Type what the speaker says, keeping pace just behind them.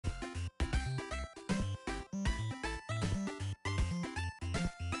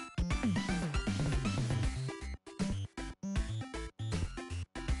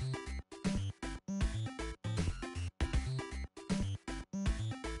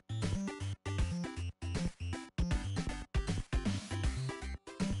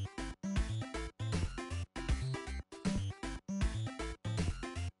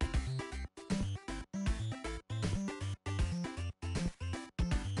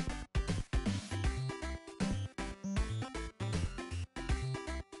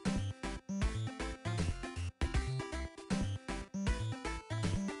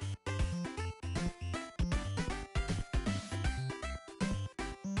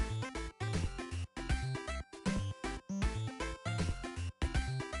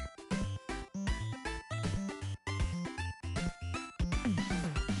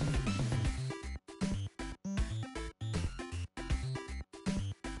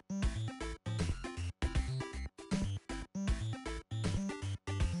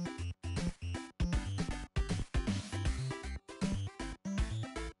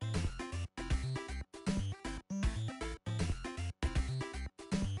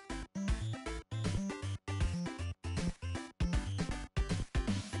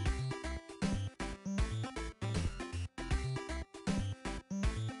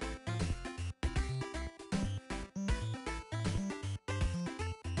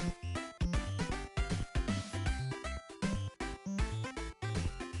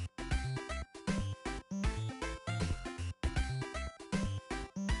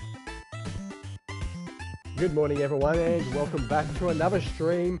Good morning, everyone, and welcome back to another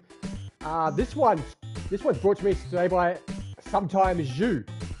stream. This one's brought to me today by Sometimes You.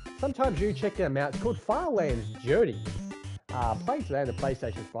 Sometimes You, check them out. It's called Farlands Journey. Playing today on the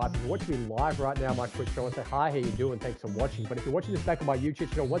PlayStation 5. If you're watching me live right now on my Twitch channel, I want to say hi, how you doing? Thanks for watching. But if you're watching this back on my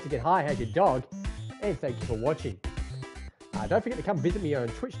YouTube channel, once again, hi, how's your dog? And thank you for watching. Don't forget to come visit me on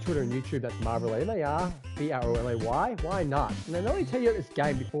Twitch, Twitter, and YouTube. That's Marbrolay, M-A-R-B-R-O-L-A-Y. Why not? And then let me tell you about this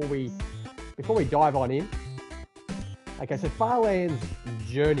game before we dive on in. Okay, so Farlands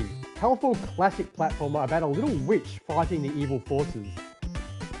Journey. Colourful classic platformer about a little witch fighting the evil forces.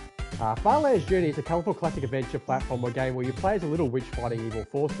 Farlands Journey is a colourful classic adventure platformer game where you play as a little witch fighting evil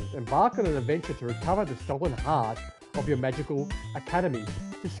forces. Embark on an adventure to recover the stolen heart of your magical academy.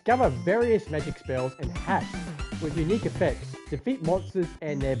 Discover various magic spells and hacks with unique effects. Defeat monsters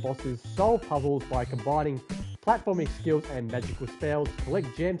and their bosses. Solve puzzles by combining platforming skills and magical spells.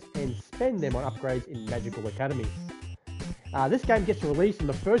 Collect gems and spend them on upgrades in magical academies. This game gets released on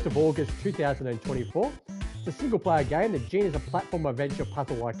the 1st of August 2024. It's a single-player game. The genre is a platform adventure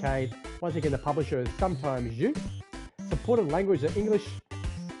puzzle arcade. Once again, the publisher is Sometimes You. Supported language is English.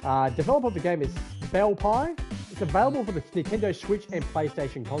 Developer of the game is Spellpie. It's available for the Nintendo Switch and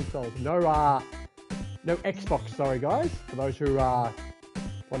PlayStation consoles. No Xbox, sorry guys, for those who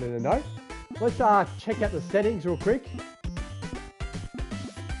wanted to know. Let's check out the settings real quick.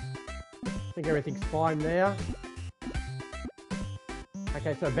 I think everything's fine there.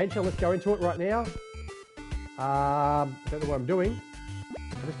 Okay, so adventure, let's go into it right now. I don't know what I'm doing.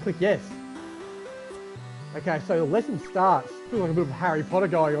 I'll just click yes. Okay, so the lesson starts. Feels like a bit of Harry Potter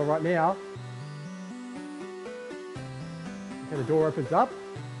going on right now. Okay, the door opens up.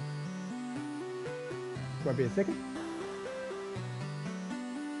 Won't be a second.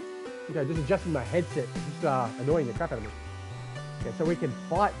 Okay, just adjusting my headset. It's just annoying the crap out of me. Okay, so we can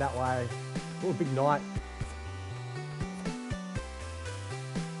fight that way. Oh, a big knight.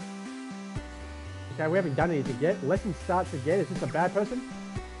 Okay, we haven't done anything yet. Lesson starts again. Is this a bad person?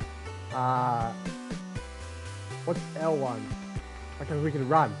 What's L1? Okay, we can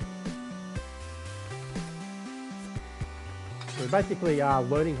run. So we're basically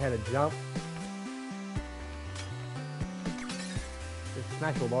learning how to jump. Just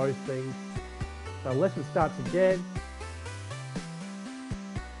smash all those things. So lesson starts again.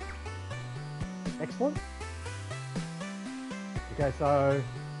 Excellent. Okay, so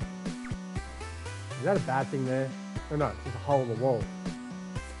is that a bad thing there? Oh no, it's just a hole in the wall.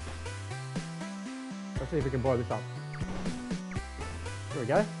 Let's see if we can blow this up. There we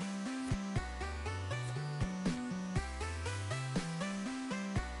go.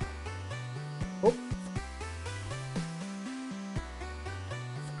 Oh.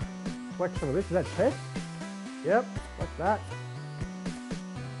 Collect some of this. Is that chest? Yep. What's that?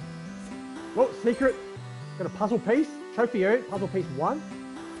 Oh, secret. Got a puzzle piece. Trophy earned. Puzzle piece 1.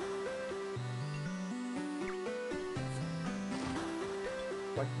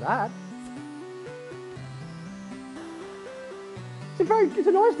 Like that. It's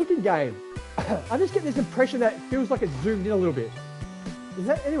a nice looking game. I just get this impression that it feels like it's zoomed in a little bit. Is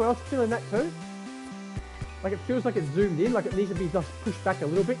that anyone else feeling that too? Like it feels like it's zoomed in, like it needs to be just pushed back a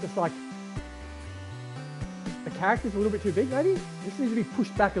little bit, just like the character's a little bit too big maybe? This needs to be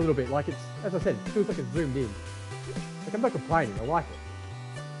pushed back a little bit, like it's, as I said, it feels like it's zoomed in. Like I'm not complaining, I like it.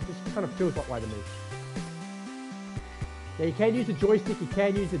 It just kind of feels that way to me. Yeah, you can use the joystick, you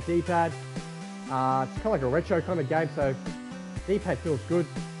can use the D-pad. It's kind of like a retro kind of game, so D-pad feels good.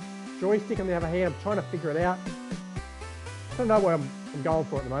 Joystick on the other hand, I'm trying to figure it out. I don't know what I'm going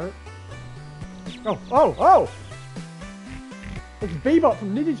for at the moment. Oh! It's Bebop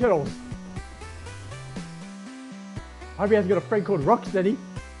from Ninja Turtles. I hope he hasn't got a friend called Rocksteady.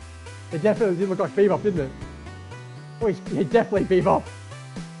 It definitely did look like Bebop, didn't it? Oh, he's definitely Bebop.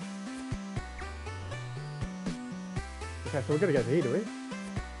 Okay, so we're gonna go here, do we?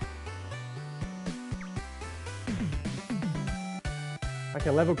 Okay,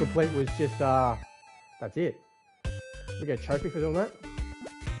 level complete was just, that's it. We get a trophy for doing that.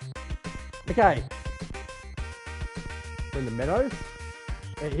 Okay. We're in the meadows.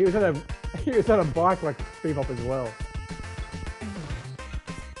 And he was on a bike like Bebop as well.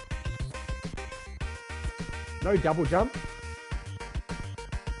 No double jump.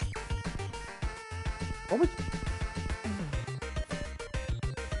 What was...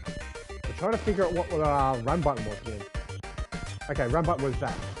 I'm trying to figure out what the run button was again. Okay, run button was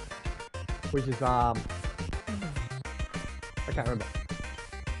that. Which is, I can't remember.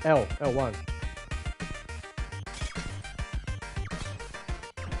 L1.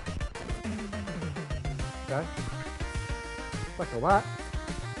 Okay. Like all that.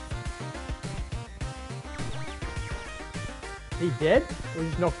 He dead? Or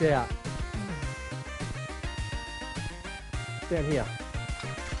he's knocked out? Down here.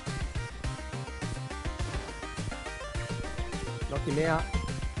 Knock him out.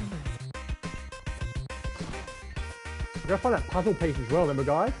 We've got to find that puzzle piece as well, remember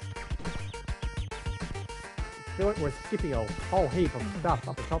guys? I feel like we're skipping a whole heap of stuff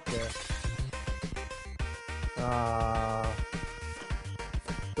up the top there.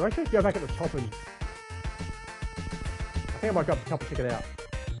 Do I actually go back at the top and... I think I might go up the top and check it out.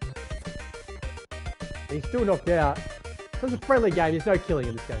 He's still knocked out. It's a friendly game, there's no killing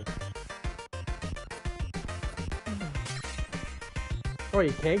in this game. Oh,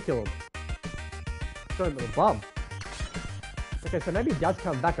 you can kill him. Throw him to the bum. Okay, so maybe he does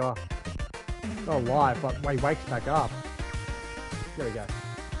come back up. Not alive, but he wakes back up. There we go.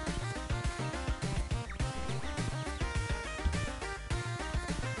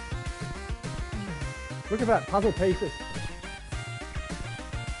 Look at that, puzzle pieces.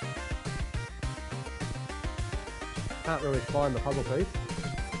 Can't really find the puzzle piece.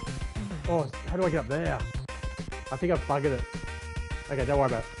 Oh, how do I get up there? I think I've buggered it. Okay, don't worry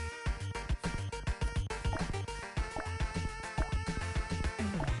about it.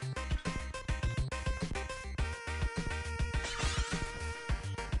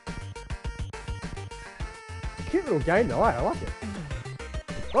 Cute little game though, I like it.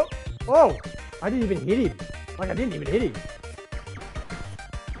 Oh, oh! I didn't even hit him. Like I didn't even hit him.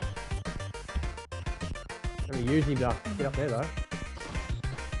 I'm gonna use him to get up there though.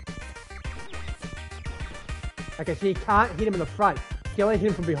 Okay, so you can't hit him in the front. You can only hit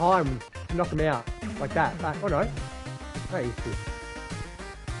him from behind to knock him out. Like that. Oh no. Hey, he's good.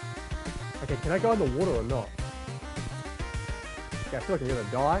 Okay, can I go in the water or not? Okay, I feel like I'm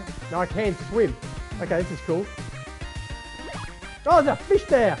gonna die. No, I can swim. Okay, this is cool. Oh, there's a fish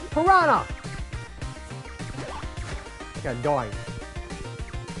there! Piranha! Okay, I'm dying.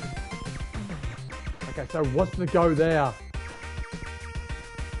 Okay, so what's the go there?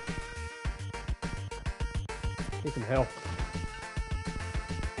 Need some help.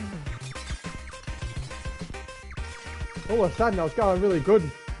 All of a sudden I was going really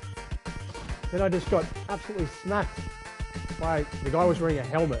good. Then I just got absolutely smacked. By the guy was wearing a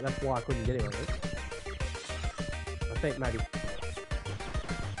helmet, that's why I couldn't get him, I think. I think maybe.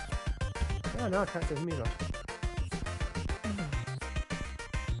 Oh no, I can't see him either.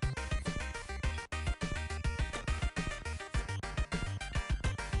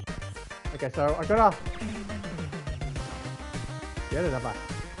 Okay, so I gotta get another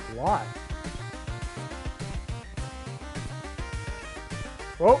life.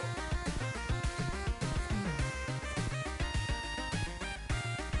 Oh!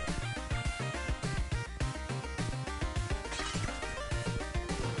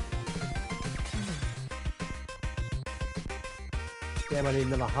 Damn, I need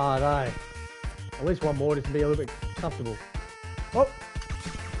another hard eye. At least one more just to be a little bit comfortable. Oh!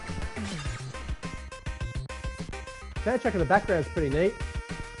 Soundtrack in the background is pretty neat.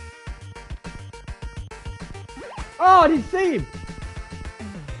 Oh, I didn't see him!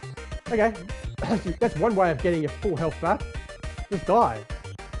 Okay, that's one way of getting your full health back. Just die.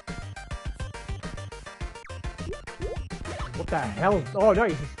 What the hell? Oh no,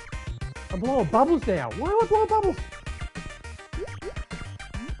 he's just... I'm blowing bubbles now. Why am I blowing bubbles?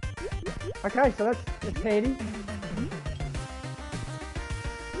 Okay, so that's handy.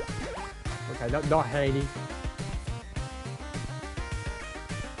 Okay, not handy.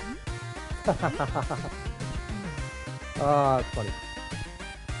 Oh, it's funny.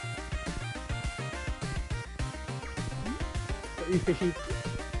 Got you, fishy.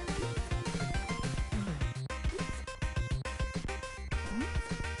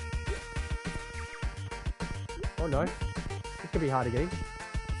 Oh no, this could be hard to get him.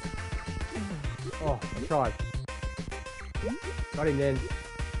 Oh, I tried. Got him then.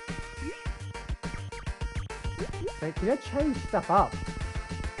 Okay, can I change stuff up?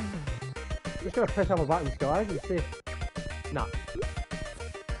 I'm just gonna press other buttons, guys, and see if... No.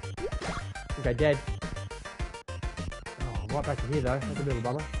 Okay, dead. Oh, I'm right back to here though. That's a bit of a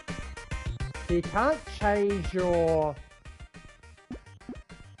bummer. So you can't change your...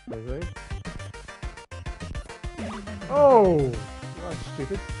 Oh! That's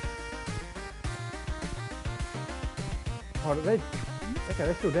stupid. Oh, they're... Okay,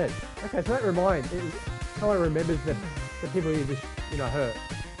 they're still dead. Okay, so that reminds... It kind of remembers the people you just, you know, hurt.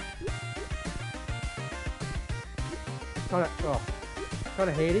 Kind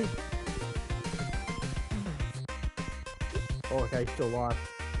of handy. Oh, okay, he's still alive.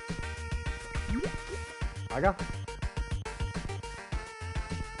 Bugger.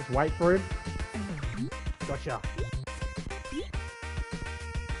 Just wait for him. Gotcha.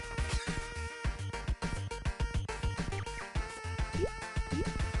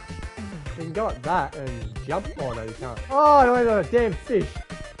 You can go at that and jump. Oh no, you can't. Oh no, damn fish.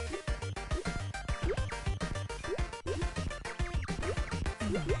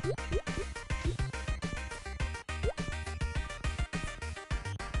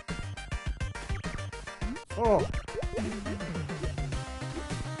 Oh.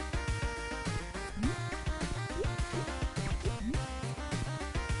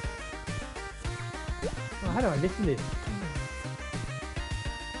 Oh, how do I miss this?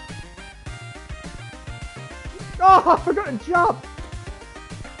 Oh, I forgot to jump!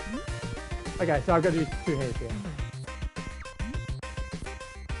 Okay, so I've got to use 2 hands here.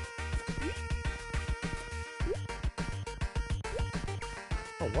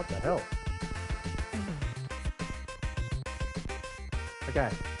 Oh, what the hell? Okay.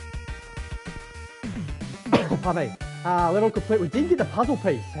 Pardon me. Level complete. We didn't get the puzzle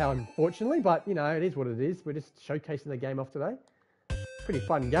piece, how unfortunately, but you know, it is what it is. We're just showcasing the game off today. Pretty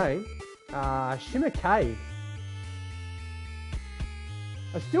fun game. Shimmer Cave.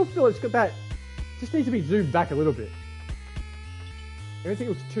 I still feel it's got that, just needs to be zoomed back a little bit. Everything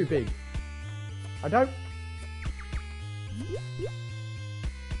looks too big. I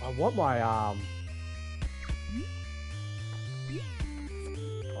want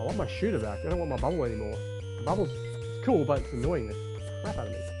my shooter back. I don't want my bubble anymore. The bubble's cool, but it's annoying the crap out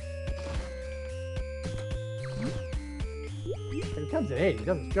of me. And it comes in handy, it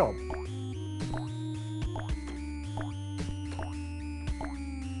does its job.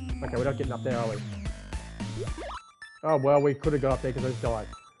 Okay, we're not getting up there, are we? Oh, well, we could have got up there because I just died.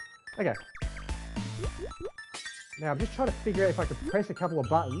 Okay. Now, I'm just trying to figure out if I could press a couple of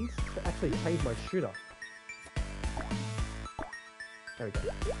buttons to actually change my shooter. There we go.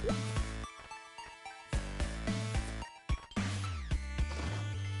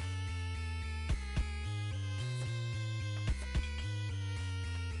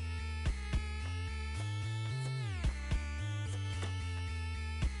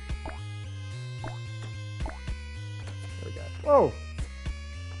 Whoa!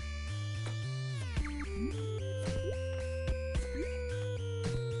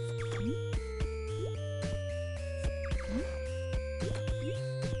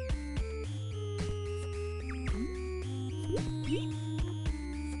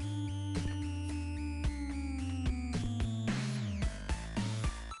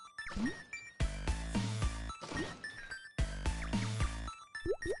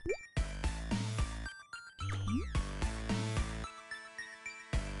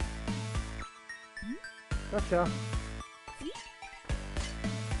 Gotcha.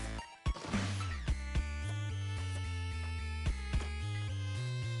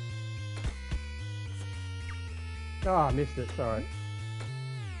 Oh, I missed it, sorry.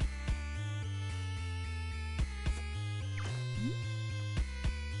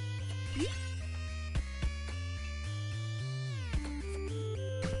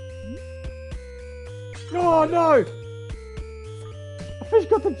 Oh no! The fish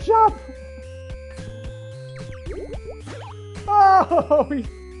got the jump! Oh, he's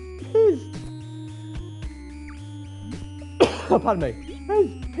pissed! Oh, pardon me.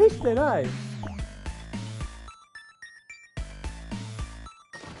 He's pissed then, eh?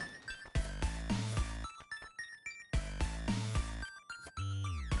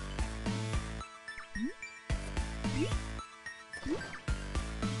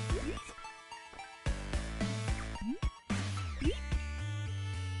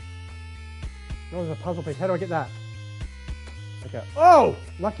 Oh, there's a puzzle piece. How do I get that? Okay. Oh!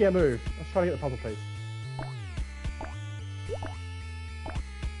 Lucky I moved. I was trying to get the puzzle piece.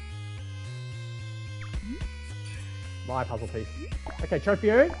 My puzzle piece. Okay,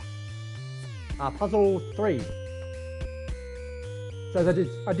 trophy earned. Puzzle 3. So as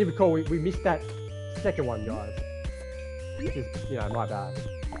I did recall, we missed that second one, guys. Which is, you know, my bad.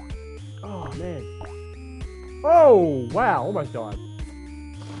 Oh, man. Oh, wow. Almost died.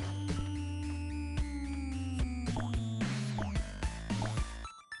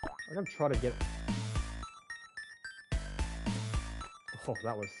 I'm gonna try to get. Oh,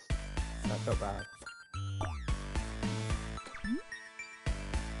 that felt bad.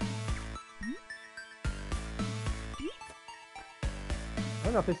 I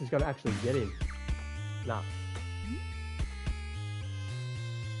don't know if this is gonna actually get in. Nah.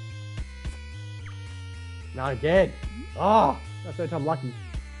 Not again. Oh, that's third time lucky.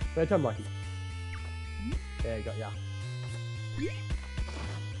 Third time lucky. There you go, yeah.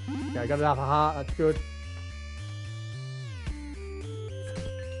 Okay, I got it up a heart, that's good.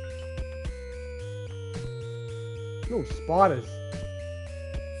 Ooh, spiders.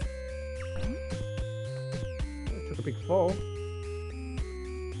 I took a big fall.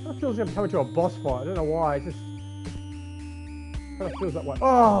 I feel like I'm coming to a boss fight. I don't know why. It just kind of feels that way.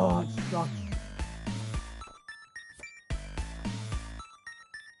 Oh, it sucks.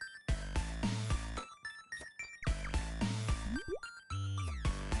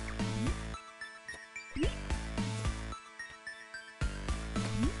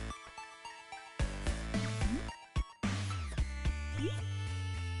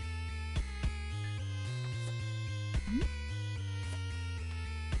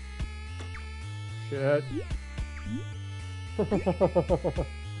 Shit. I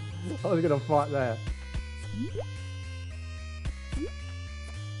was gonna fight there.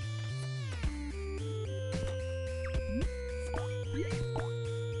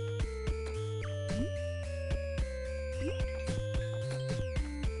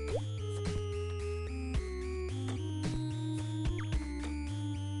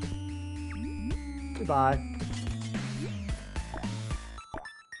 Goodbye.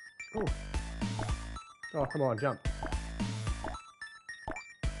 Oh. Oh, come on, jump.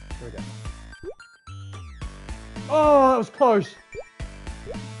 Here we go. Oh, that was close.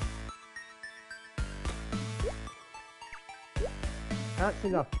 Can't see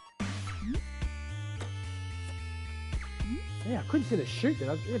enough. Yeah, I couldn't see the shoot then.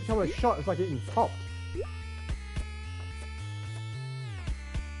 Every time I shot, it was like it getting popped.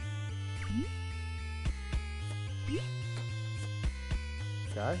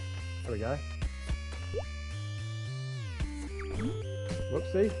 Okay, there we go.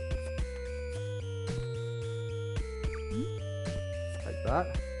 Whoopsie. Take that.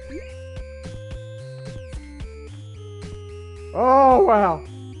 Oh, wow.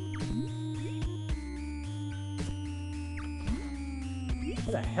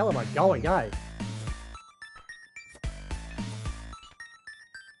 Where the hell am I going, eh?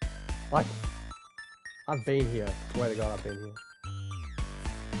 Like, I've been here. I swear to God, I've been here.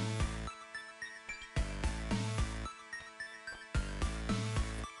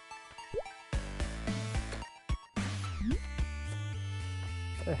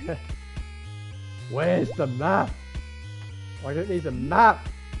 Where's the map? I don't need the map.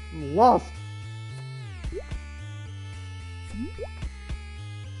 I'm lost.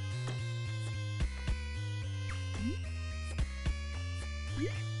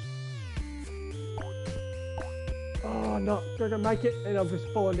 Oh, not gonna make it, and I've just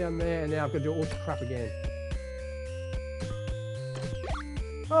fallen down there, and now I've got to do all this crap again.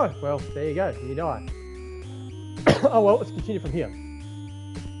 Oh, well, there you go. You die. Oh well, let's continue from here.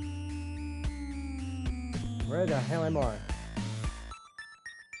 Where the hell am I?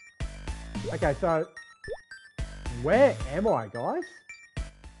 Okay, so where am I, guys?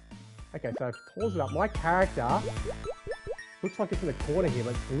 Okay, so pause it up. My character looks like it's in the corner here,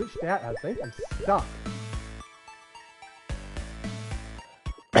 but it's glitched out, I think. I'm stuck.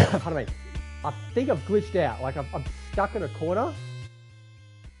 Pardon me. I think I've glitched out. Like, I'm stuck in a corner.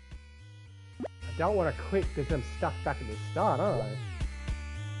 I don't want to quit because I'm stuck back at the start, aren't I?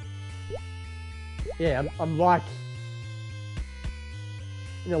 Yeah, I'm like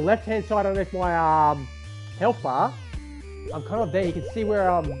in the left-hand side underneath my health bar. I'm kind of there. You can see where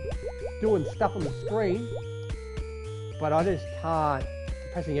I'm doing stuff on the screen, but I just can't.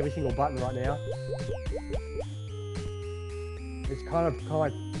 I'm pressing every single button right now. It's kind of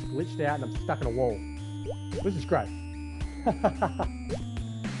like glitched out, and I'm stuck in a wall. This is great.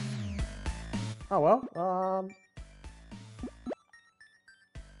 Oh well.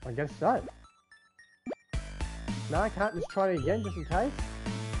 I guess so. No, I can't just try it again, just in case.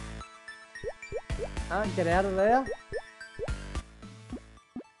 Can't get out of there.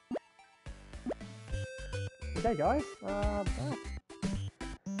 Okay, guys.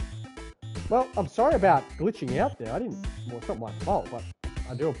 Well, I'm sorry about glitching out there. Well, it's not my fault, but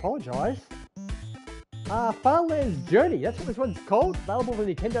I do apologise. Farlands Journey, that's what this one's called. Available for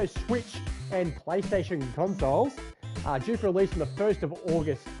Nintendo Switch and PlayStation consoles. Due for release on the 1st of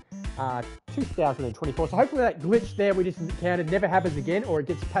August 2024. So hopefully that glitch there we just encountered never happens again, or it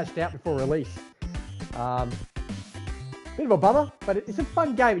gets patched out before release. Bit of a bummer, but it's a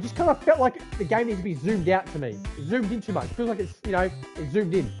fun game. It just kind of felt like the game needs to be zoomed out to me. It zoomed in too much. It feels like it's, you know, it's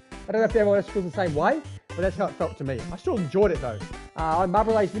zoomed in. I don't know if everyone else feels the same way, but that's how it felt to me. I still enjoyed it though. On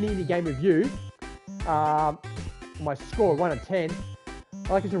Marbrolay's mini indie game review, my score 1 out of 10.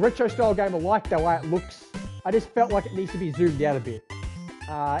 Like, it's a retro style game. I like the way it looks. I just felt like it needs to be zoomed out a bit.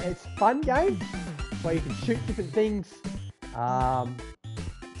 It's a fun game where you can shoot different things.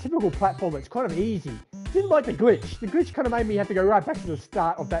 Typical platform. It's kind of easy. Didn't like the glitch. The glitch kind of made me have to go right back to the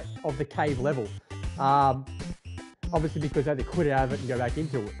start of the cave level. Obviously because I had to quit out of it and go back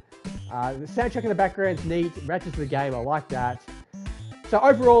into it. The soundtrack in the background's neat. It matches the game. I like that. So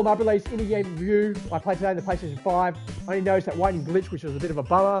overall, Marbrolay's indie game review, I played today on the PlayStation 5. I only noticed that one glitch, which was a bit of a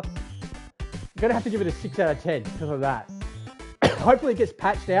bummer. I'm going to have to give it a 6 out of 10 because of that. Hopefully it gets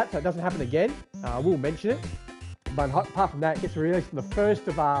patched out so it doesn't happen again. We'll mention it. But apart from that, it gets released on the 1st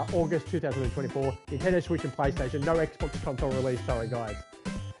of August 2024. Nintendo Switch and PlayStation. No Xbox console release, sorry guys.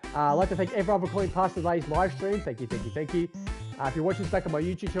 I'd like to thank everyone for calling past today's live stream. Thank you, thank you, thank you. If you're watching this back on my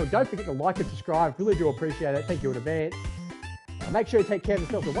YouTube channel, don't forget to like and subscribe. Really do appreciate it. Thank you in advance. Make sure you take care of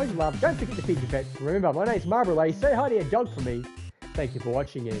yourself and what you love. Don't forget to feed your pets. Remember, my name's Marbrolay. Say hi to your dog for me. Thank you for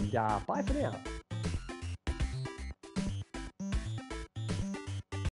watching and bye for now.